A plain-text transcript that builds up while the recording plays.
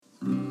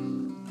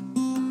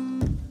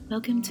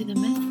Welcome to the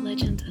Myth,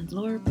 Legend and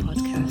Lore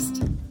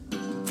podcast.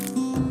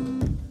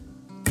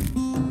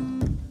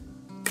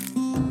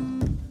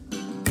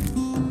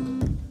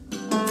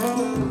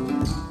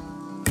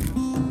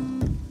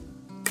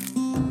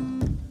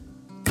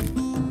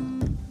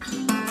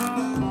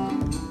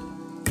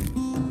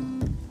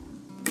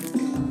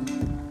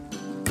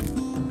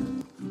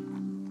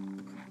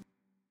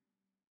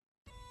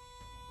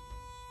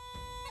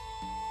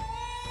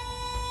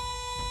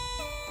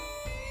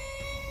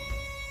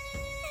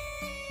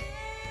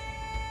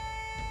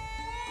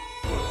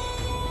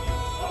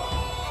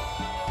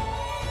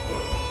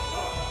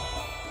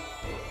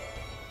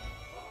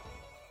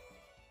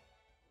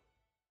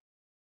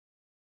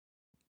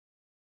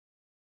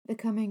 The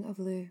Coming of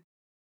Lugh.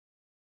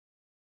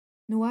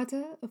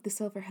 Nuada of the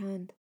Silver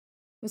Hand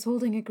was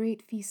holding a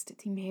great feast at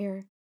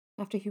Team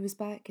after he was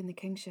back in the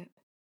kingship.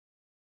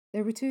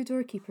 There were two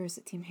doorkeepers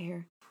at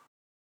Team,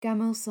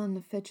 Gamel son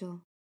of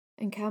Fidgel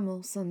and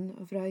Camel son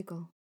of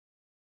Rigel.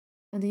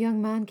 And a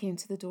young man came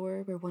to the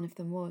door where one of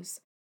them was,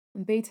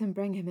 and bade him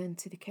bring him in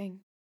to the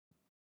king.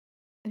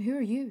 "And who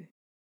are you?"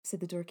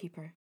 said the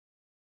doorkeeper.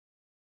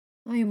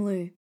 "I am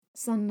Lugh,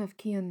 son of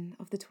Cian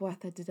of the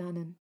Tuatha De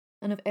Danann,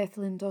 and of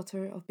Ethelyn,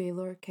 daughter of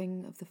Baelor,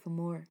 king of the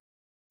Fomor,"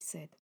 he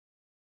said.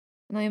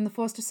 "And I am the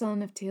foster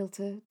son of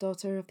Tailta,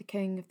 daughter of the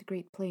king of the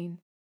Great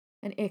Plain,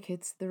 and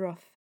Echid the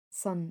Rough,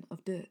 son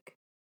of Duk."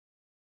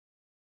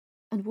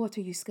 "And what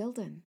are you skilled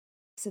in?"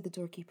 said the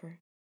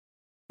doorkeeper,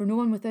 "for no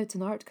one without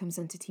an art comes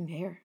into Team."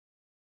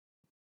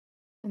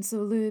 And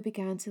so Lugh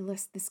began to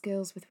list the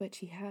skills with which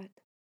he had.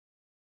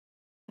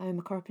 "I am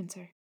a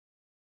carpenter.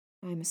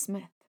 I am a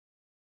smith.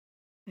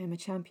 I am a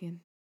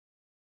champion.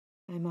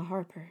 I am a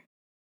harper.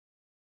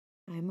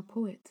 I am a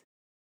poet.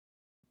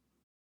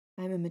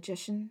 I am a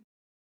magician,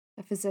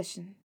 a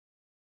physician,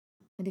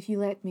 and if you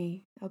let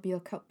me, I'll be a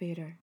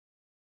cupbearer.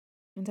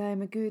 And I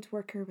am a good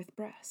worker with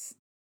brass.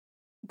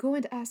 Go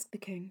and ask the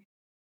king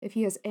if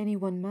he has any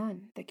one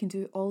man that can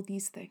do all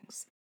these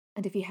things,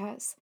 and if he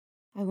has,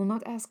 I will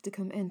not ask to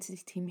come into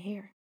Team."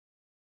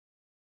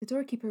 The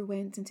doorkeeper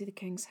went into the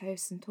king's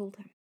house and told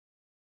him.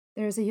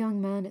 "There is a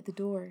young man at the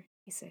door,"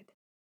 he said,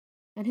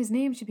 "and his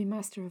name should be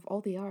master of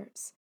all the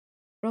arts.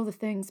 For all the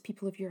things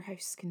people of your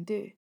house can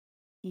do,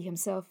 he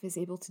himself is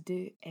able to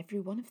do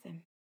every one of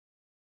them."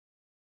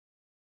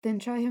 "Then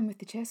try him with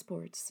the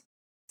chessboards,"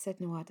 said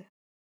Nuada.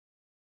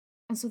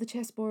 And so the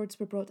chessboards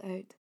were brought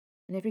out,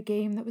 and every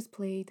game that was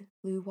played,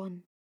 Lugh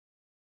won.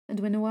 And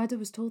when Nuada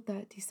was told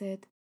that, he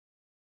said,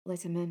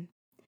 "Let him in,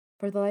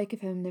 for the like of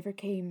him never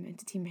came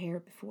into Team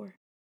before."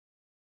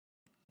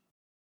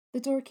 The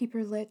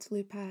doorkeeper let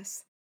Lugh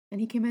pass, and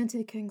he came into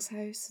the king's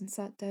house and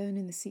sat down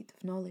in the seat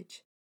of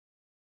knowledge.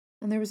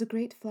 And there was a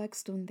great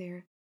flagstone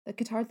there that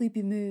could hardly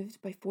be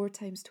moved by 4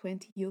 times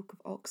 20 yoke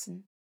of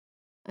oxen.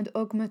 And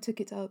Ogma took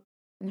it up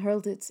and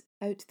hurled it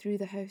out through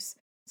the house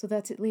so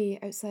that it lay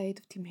outside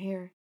of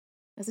Team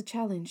as a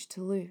challenge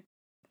to Lugh.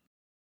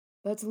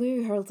 But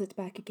Lugh hurled it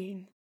back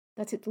again,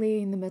 that it lay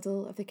in the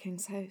middle of the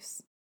king's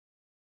house.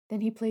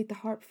 Then he played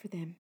the harp for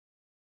them.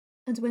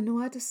 And when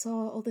Nuada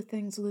saw all the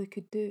things Lugh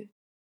could do,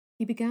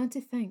 he began to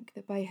think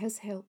that by his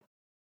help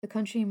the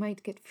country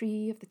might get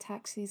free of the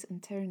taxes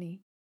and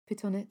tyranny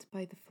put on it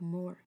by the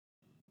Fomor.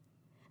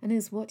 And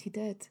is what he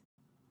did.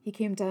 He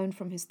came down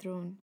from his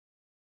throne.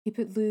 He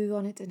put Lugh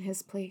on it in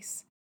his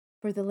place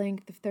for the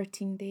length of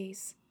 13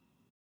 days.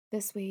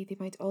 This way they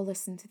might all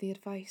listen to the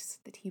advice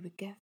that he would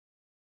give.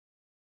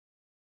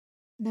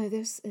 Now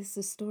this is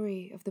the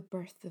story of the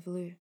birth of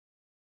Lugh.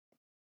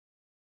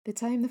 The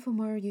time the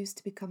Fomor used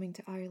to be coming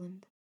to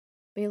Ireland,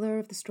 Baelor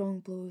of the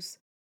Strong Blows,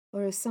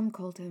 or as some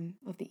called him,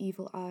 of the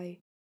Evil Eye,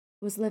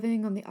 was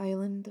living on the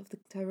island of the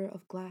Tower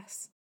of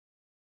Glass.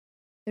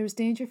 There was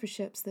danger for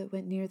ships that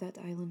went near that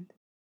island,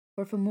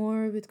 for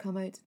Fomor would come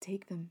out to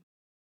take them.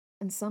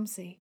 And some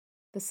say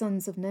the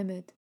sons of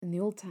Nimid, in the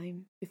old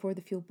time, before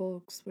the Fiel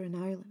Bogs were in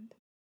Ireland,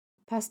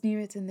 passed near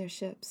it in their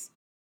ships,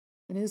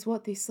 and it was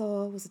what they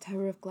saw was a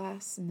tower of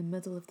glass in the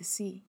middle of the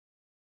sea,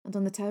 and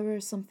on the tower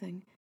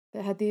something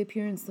that had the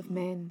appearance of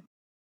men,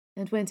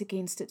 and went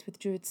against it with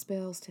druid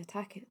spells to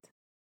attack it.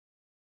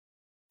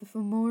 The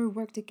Fomor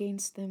worked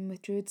against them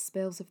with druid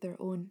spells of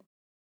their own,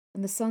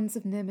 and the sons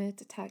of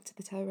Nimid attacked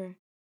the tower.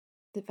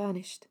 It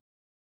vanished,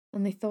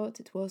 and they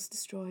thought it was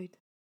destroyed.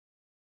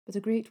 But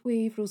a great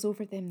wave rose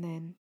over them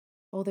then,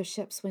 all their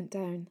ships went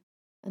down,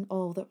 and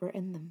all that were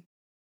in them.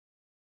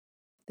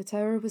 The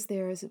tower was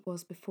there as it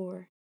was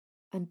before,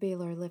 and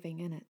Baelor living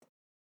in it.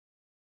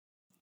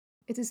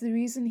 It is the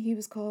reason he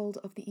was called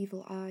of the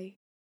Evil Eye.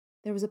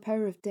 There was a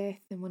power of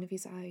death in one of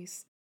his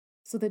eyes,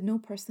 so that no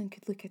person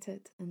could look at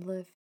it and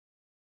live.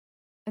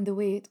 And the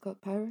way it got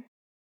power?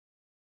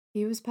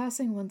 He was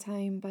passing one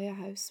time by a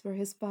house where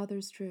his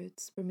father's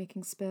druids were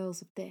making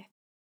spells of death.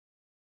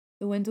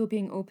 The window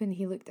being open,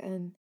 he looked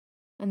in,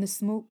 and the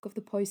smoke of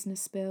the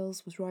poisonous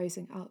spells was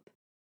rising up,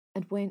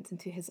 and went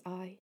into his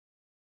eye.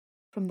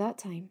 From that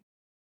time,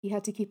 he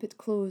had to keep it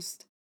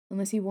closed,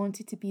 unless he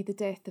wanted to be the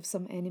death of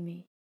some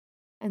enemy,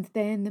 and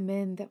then the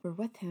men that were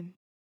with him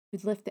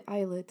would lift the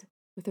eyelid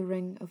with a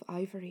ring of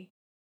ivory.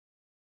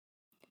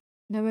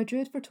 Now a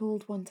druid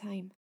foretold one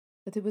time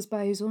that it was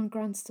by his own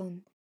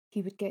grandson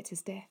he would get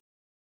his death.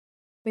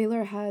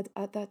 Balor had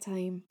at that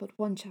time but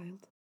one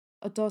child,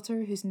 a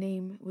daughter whose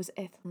name was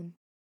Ethlyn,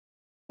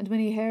 and when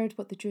he heard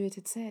what the druid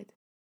had said,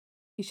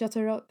 he shut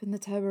her up in the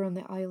tower on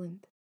the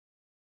island,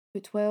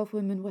 put 12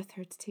 women with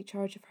her to take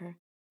charge of her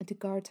and to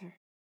guard her,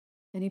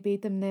 and he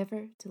bade them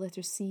never to let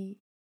her see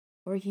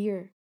or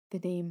hear the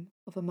name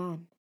of a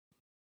man.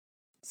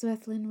 So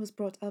Ethlyn was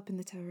brought up in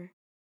the tower,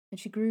 and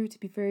she grew to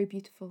be very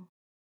beautiful.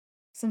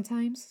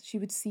 Sometimes she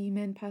would see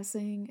men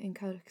passing in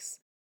carracks,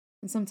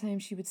 and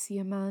sometimes she would see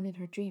a man in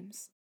her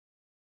dreams.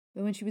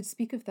 But when she would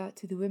speak of that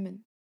to the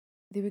women,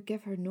 they would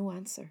give her no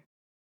answer.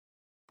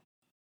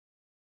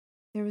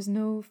 There was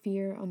no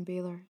fear on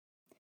Balor,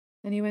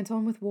 and he went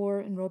on with war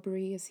and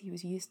robbery as he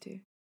was used to,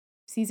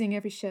 seizing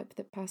every ship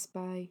that passed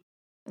by,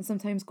 and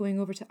sometimes going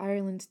over to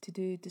Ireland to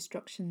do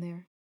destruction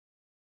there.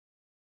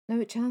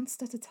 Now it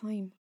chanced at a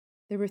time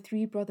there were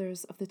 3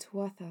 brothers of the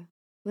Tuatha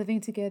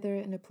living together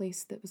in a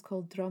place that was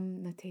called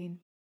Drum na Tain,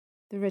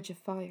 the Ridge of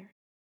Fire.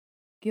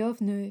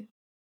 Geovnu,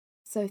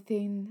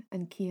 Southane,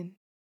 and Cian.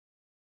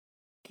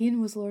 Cian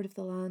was lord of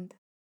the land,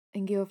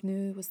 and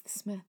Geovnu was the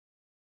smith.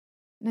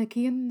 Now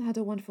Cian had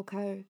a wonderful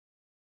cow,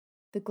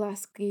 the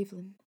Glass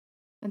Gavelin,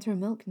 and her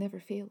milk never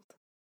failed.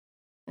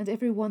 And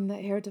every one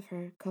that heard of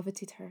her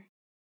coveted her,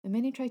 and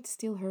many tried to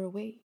steal her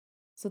away,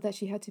 so that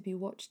she had to be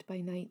watched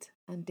by night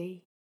and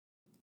day.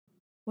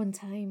 One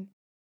time,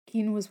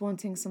 Cian was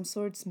wanting some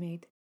swords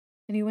made,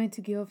 and he went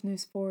to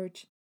Geovnu's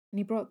forge, and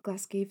he brought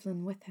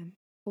Glasgavelin with him,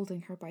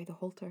 holding her by the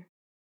halter.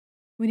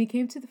 When he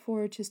came to the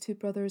forge, his 2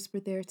 brothers were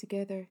there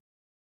together,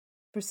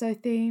 for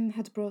Southane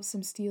had brought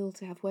some steel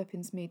to have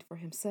weapons made for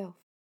himself.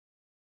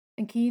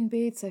 And Cian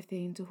bade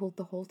Southane to hold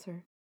the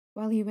halter,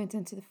 while he went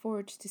into the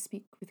forge to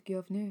speak with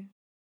Geovnu.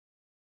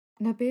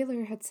 Now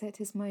Balor had set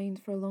his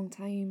mind for a long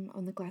time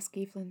on the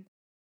Glasgavelin,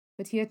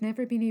 but he had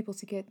never been able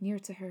to get near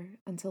to her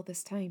until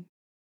this time.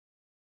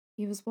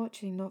 He was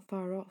watching not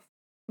far off,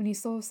 when he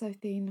saw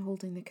Southane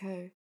holding the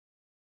cow.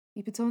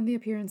 He put on the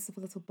appearance of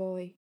a little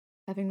boy,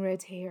 having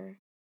red hair,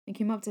 and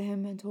came up to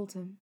him and told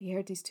him he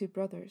heard his 2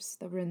 brothers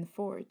that were in the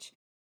forge,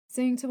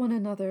 saying to one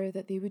another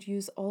that they would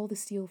use all the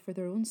steel for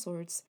their own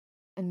swords,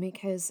 and make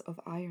his of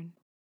iron.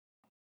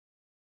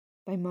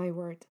 By my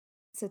word,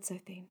 said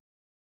Southane,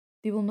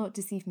 they will not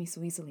deceive me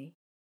so easily.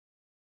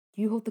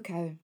 You hold the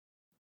cow,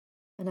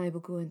 and I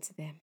will go into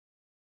them.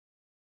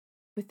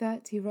 With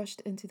that he rushed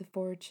into the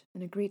forge,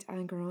 and a great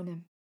anger on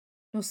him.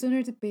 No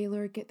sooner did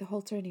Balor get the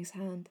halter in his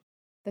hand,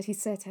 that he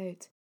set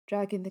out,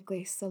 dragging the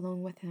glass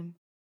along with him,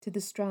 to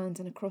the strand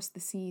and across the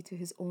sea to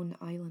his own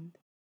island.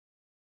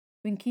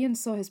 When Cian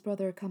saw his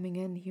brother coming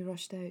in, he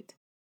rushed out,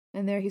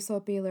 and there he saw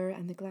Balor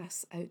and the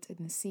glass out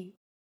in the sea.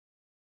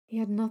 He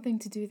had nothing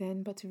to do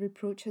then but to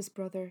reproach his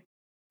brother,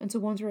 and to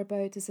wander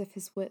about as if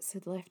his wits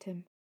had left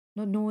him,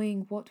 not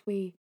knowing what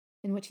way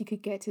in which he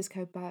could get his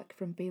cow back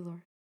from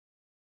Balor.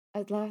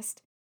 At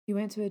last he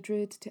went to a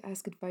druid to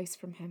ask advice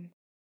from him,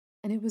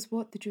 and it was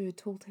what the druid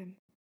told him,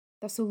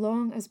 that so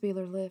long as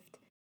Balor lived,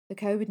 the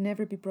cow would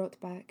never be brought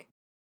back,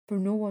 for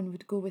no one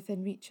would go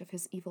within reach of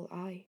his evil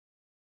eye.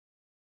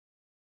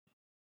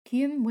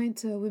 Cian went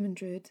to a woman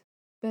druid,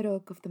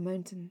 Berog of the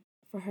mountain,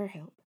 for her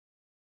help.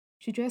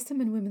 She dressed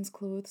him in women's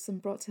clothes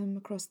and brought him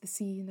across the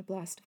sea in a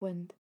blast of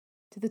wind,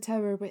 to the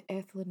tower where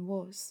Ethlyn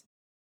was.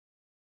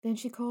 Then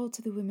she called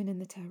to the women in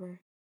the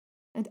tower,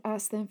 and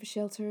asked them for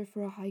shelter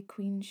for a high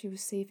queen she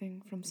was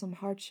saving from some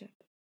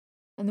hardship,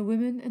 and the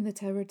women in the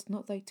tower did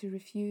not like to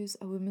refuse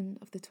a woman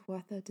of the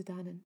Tuatha De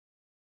Danann,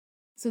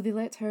 so they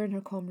let her and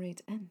her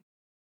comrade in.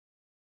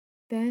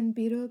 Then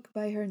Berog,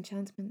 by her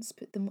enchantments,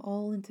 put them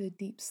all into a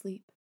deep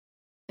sleep,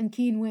 and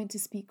Cian went to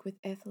speak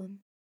with Ethlyn.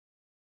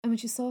 And when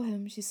she saw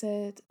him, she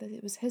said that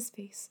it was his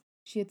face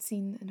she had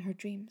seen in her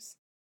dreams.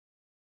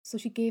 So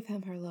she gave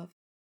him her love,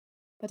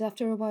 but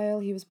after a while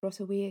he was brought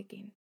away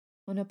again,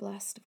 on a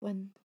blast of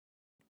wind.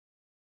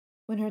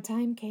 When her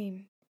time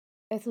came,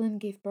 Ethlyn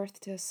gave birth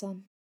to a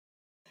son.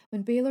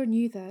 When Balor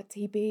knew that,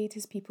 he bade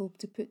his people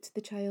to put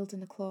the child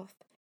in a cloth,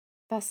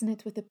 fasten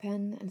it with a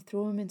pin, and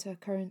throw him into a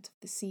current of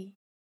the sea.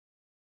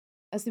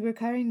 As they were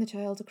carrying the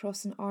child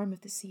across an arm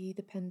of the sea,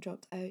 the pin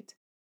dropped out,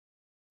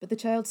 but the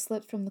child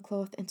slipped from the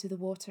cloth into the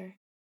water,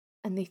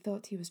 and they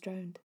thought he was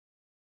drowned.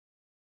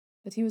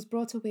 But he was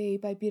brought away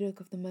by Berog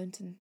of the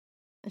mountain,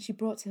 and she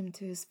brought him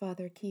to his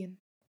father Cian,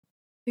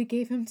 who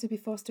gave him to be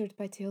fostered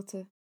by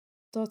Tailta,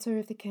 daughter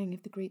of the king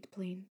of the great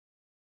plain.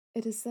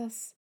 It is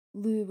thus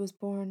Lugh was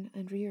born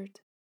and reared.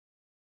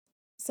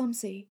 Some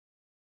say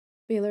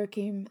Balor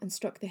came and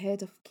struck the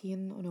head of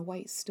Cian on a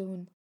white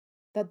stone,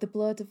 that the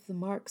blood of the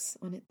marks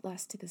on it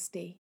lasts to this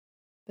day,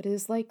 but it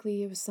is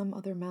likely it was some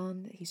other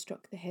man that he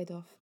struck the head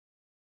of,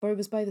 for it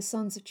was by the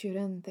sons of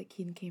Turin that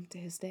Cian came to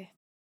his death.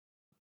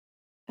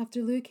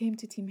 After Lugh came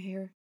to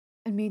Tímhair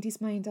and made his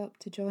mind up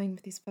to join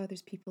with his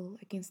father's people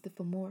against the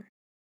Fomor,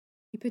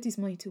 he put his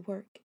mind to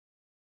work,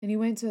 and he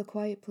went to a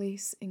quiet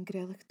place in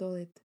Grelach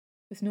Dolid,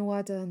 with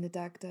Noada and the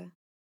Dagda,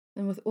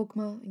 and with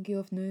Ogma and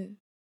Geovnu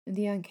and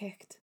the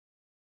Ankecht.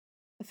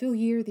 A full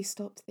year they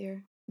stopped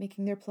there,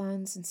 making their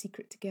plans in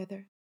secret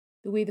together,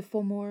 the way the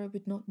Fomor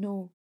would not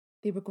know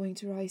they were going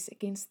to rise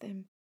against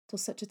them till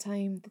such a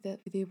time that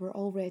they were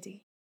all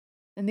ready,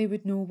 and they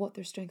would know what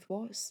their strength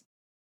was.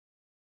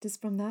 It is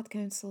from that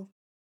council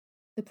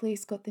the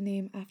place got the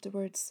name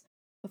afterwards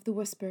of the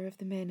Whisper of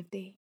the Men of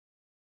Day.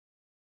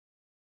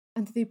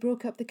 And they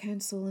broke up the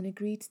council and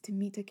agreed to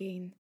meet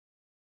again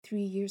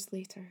 3 years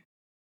later,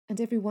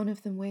 and every one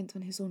of them went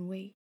on his own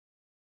way,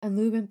 and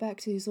Lugh went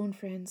back to his own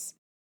friends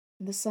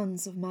and the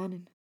sons of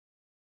Manon.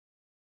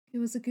 It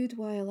was a good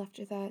while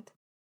after that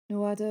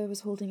Nuada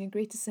was holding a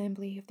great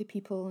assembly of the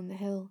people on the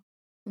hill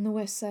on the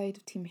west side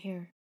of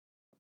Timhair.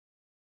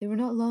 They were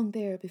not long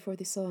there before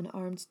they saw an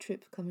armed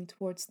troop coming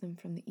towards them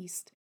from the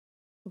east,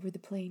 over the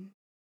plain,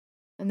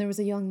 and there was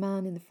a young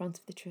man in the front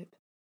of the troop,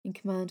 in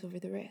command over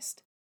the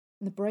rest,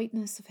 and the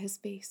brightness of his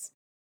face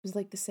was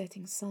like the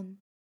setting sun,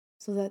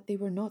 so that they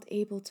were not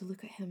able to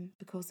look at him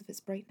because of its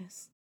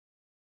brightness.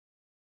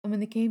 And when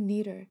they came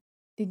nearer,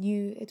 they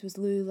knew it was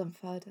Lugh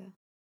Lamfada,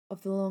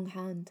 of the long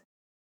hand,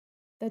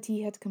 that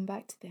he had come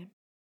back to them,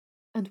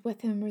 and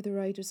with him were the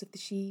riders of the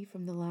Sidhe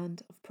from the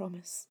land of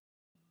promise,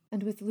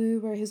 and with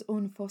Lugh were his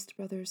own foster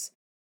brothers,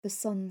 the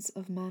sons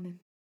of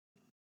Manon.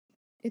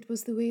 It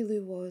was the way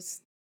Lugh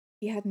was.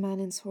 He had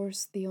Manon's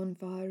horse, the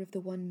Onvar of the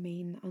one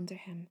mane, under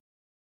him,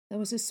 that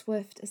was as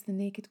swift as the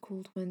naked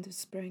cold wind of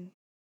spring,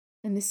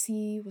 and the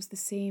sea was the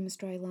same as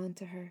dry land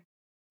to her,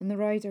 and the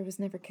rider was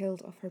never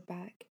killed off her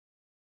back.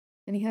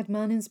 And he had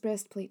Manon's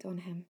breastplate on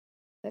him,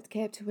 that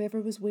kept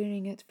whoever was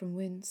wearing it from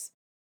wounds,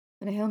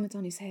 and a helmet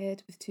on his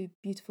head with 2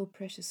 beautiful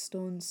precious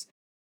stones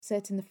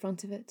set in the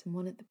front of it and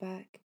one at the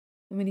back,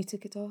 and when he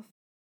took it off,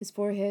 his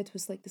forehead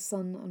was like the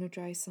sun on a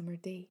dry summer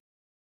day.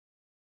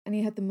 And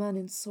he had the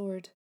Manon's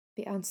sword,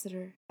 the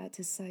answerer, at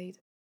his side.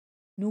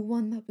 No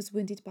one that was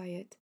wounded by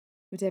it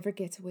would ever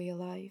get away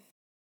alive.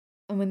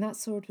 And when that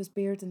sword was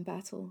bared in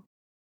battle,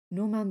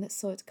 no man that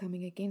saw it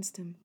coming against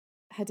him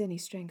had any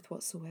strength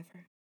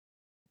whatsoever.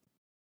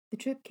 The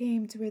troop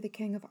came to where the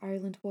King of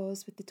Ireland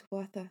was with the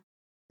Tuatha,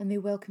 and they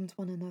welcomed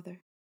one another.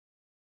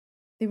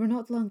 They were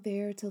not long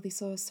there till they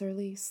saw a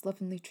surly,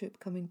 slovenly troop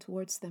coming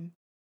towards them,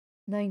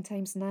 9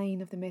 times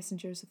 9 of the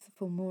messengers of the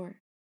Fomor,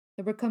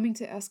 that were coming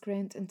to ask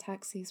rent and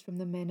taxes from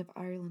the men of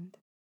Ireland.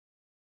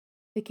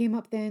 They came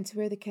up then to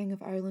where the King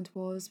of Ireland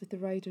was with the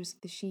riders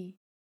of the Sidhe,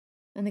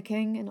 and the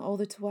king and all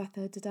the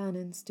Tuatha De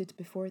Danann stood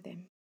before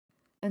them.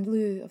 And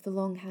Lugh of the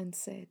long hand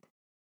said,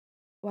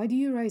 "Why do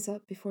you rise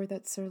up before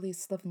that surly,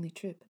 slovenly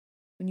troop,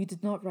 when you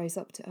did not rise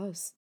up to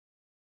us?"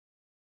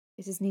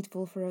 "It is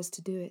needful for us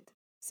to do it,"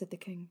 said the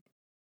king,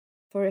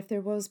 "for if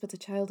there was but a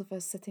child of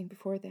us sitting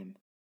before them,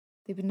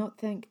 they would not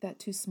think that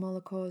too small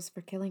a cause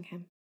for killing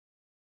him."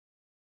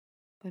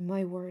 "By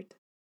my word,"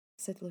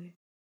 said Lugh,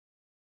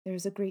 "there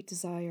is a great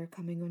desire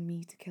coming on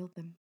me to kill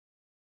them."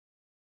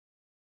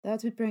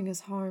 "That would bring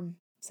us harm,"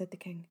 said the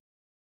king,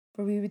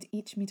 "for we would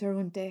each meet our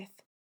own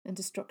death and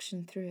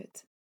destruction through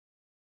it."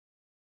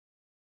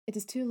 "It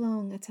is too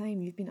long a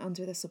time you've been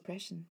under this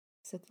oppression,"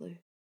 said Lugh.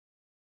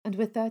 And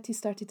with that he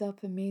started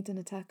up and made an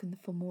attack on the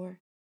Fomor,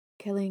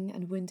 killing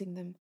and wounding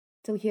them,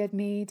 till he had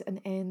made an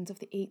end of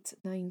the 8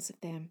 nines of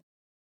them,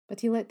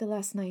 but he let the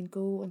last 9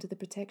 go under the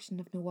protection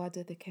of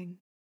Nuada the king.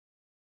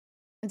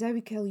 "And I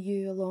would kill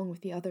you along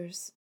with the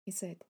others," he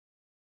said,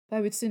 "but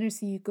I would sooner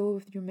see you go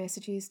with your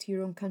messages to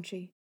your own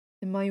country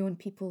than my own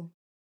people,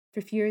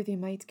 for fear they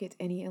might get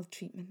any ill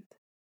treatment."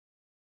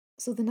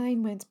 So the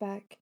 9 went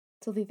back,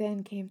 till they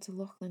then came to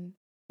Lochlin,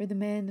 where the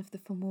men of the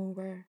Fomor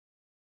were.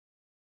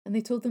 And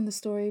they told them the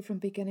story from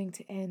beginning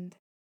to end,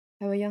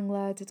 how a young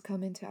lad had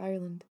come into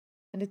Ireland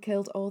and had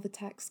killed all the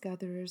tax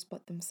gatherers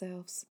but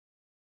themselves.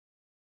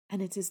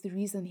 "And it is the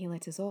reason he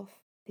let us off,"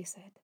 they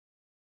said,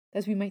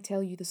 "that we might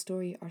tell you the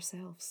story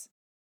ourselves."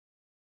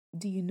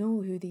 "Do you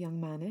know who the young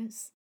man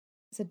is?"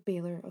 said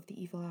Balor of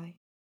the Evil Eye.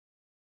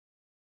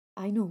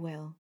 "I know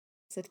well,"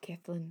 said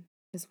Kethlin,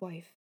 his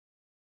wife.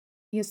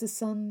 "He is the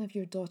son of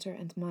your daughter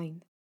and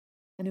mine,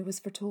 and it was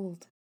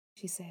foretold,"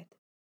 she said,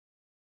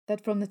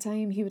 "that from the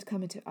time he would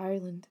come into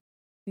Ireland,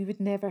 we would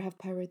never have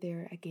power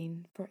there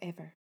again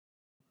forever."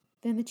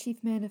 Then the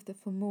chief men of the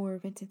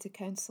Fomor went into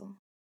council,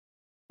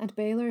 and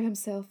Balor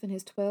himself and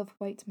his 12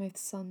 white-mouthed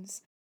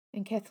sons,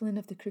 and Kethlin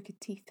of the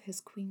crooked teeth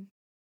his queen.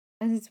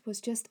 And it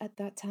was just at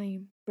that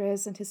time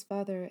Brez and his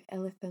father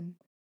Elithan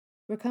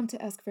were come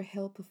to ask for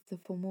help of the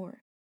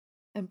Fomor,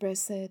 and Brez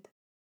said,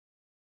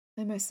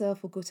 "I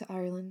myself will go to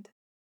Ireland,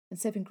 and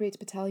 7 great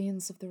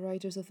battalions of the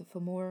riders of the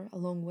Fomor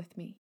along with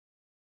me,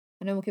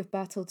 and I will give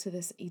battle to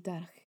this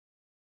Idarch,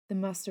 the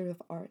master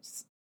of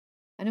arts,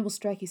 and I will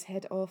strike his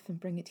head off and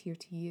bring it here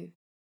to you.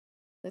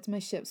 Let my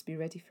ships be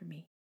ready for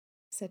me,"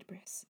 said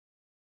Brez,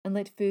 "and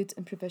let food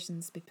and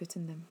provisions be put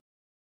in them."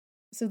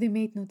 So they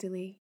made no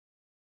delay,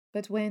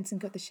 but went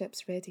and got the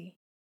ships ready,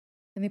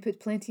 and they put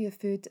plenty of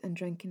food and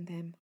drink in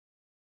them.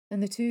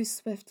 And the 2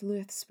 swift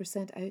Luths were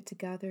sent out to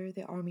gather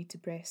the army to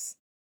Brez.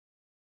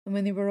 And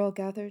when they were all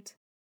gathered,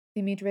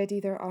 they made ready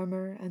their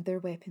armour and their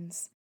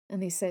weapons,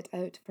 and they set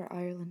out for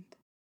Ireland.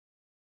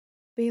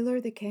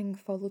 Balor the king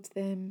followed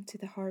them to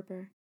the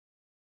harbour,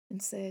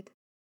 and said,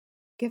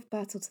 Give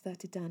battle to that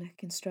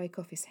Edanik and strike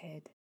off his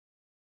head.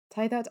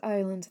 Tie that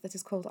island that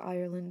is called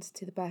Ireland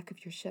to the back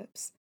of your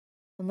ships,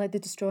 and let the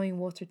destroying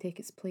water take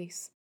its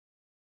place,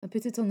 and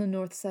put it on the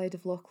north side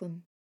of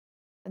Lachlan,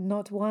 and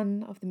not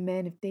one of the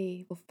men of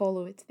day will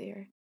follow it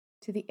there,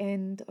 to the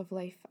end of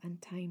life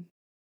and time.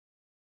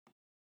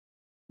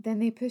 Then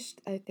they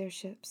pushed out their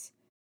ships,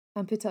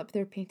 and put up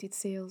their painted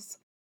sails,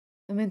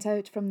 and went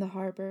out from the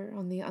harbour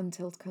on the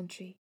untilled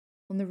country,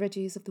 on the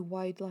ridges of the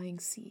wide-lying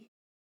sea,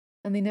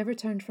 and they never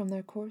turned from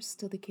their course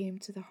till they came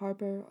to the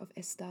harbour of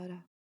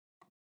Estara.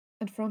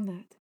 And from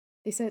that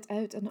they set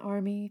out an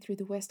army through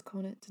the west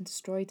Connaught and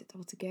destroyed it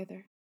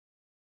altogether,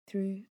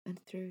 through and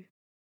through.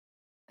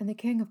 And the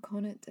king of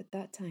Connaught at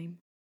that time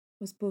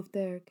was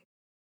Bovderg,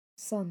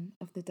 son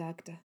of the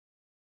Dagda.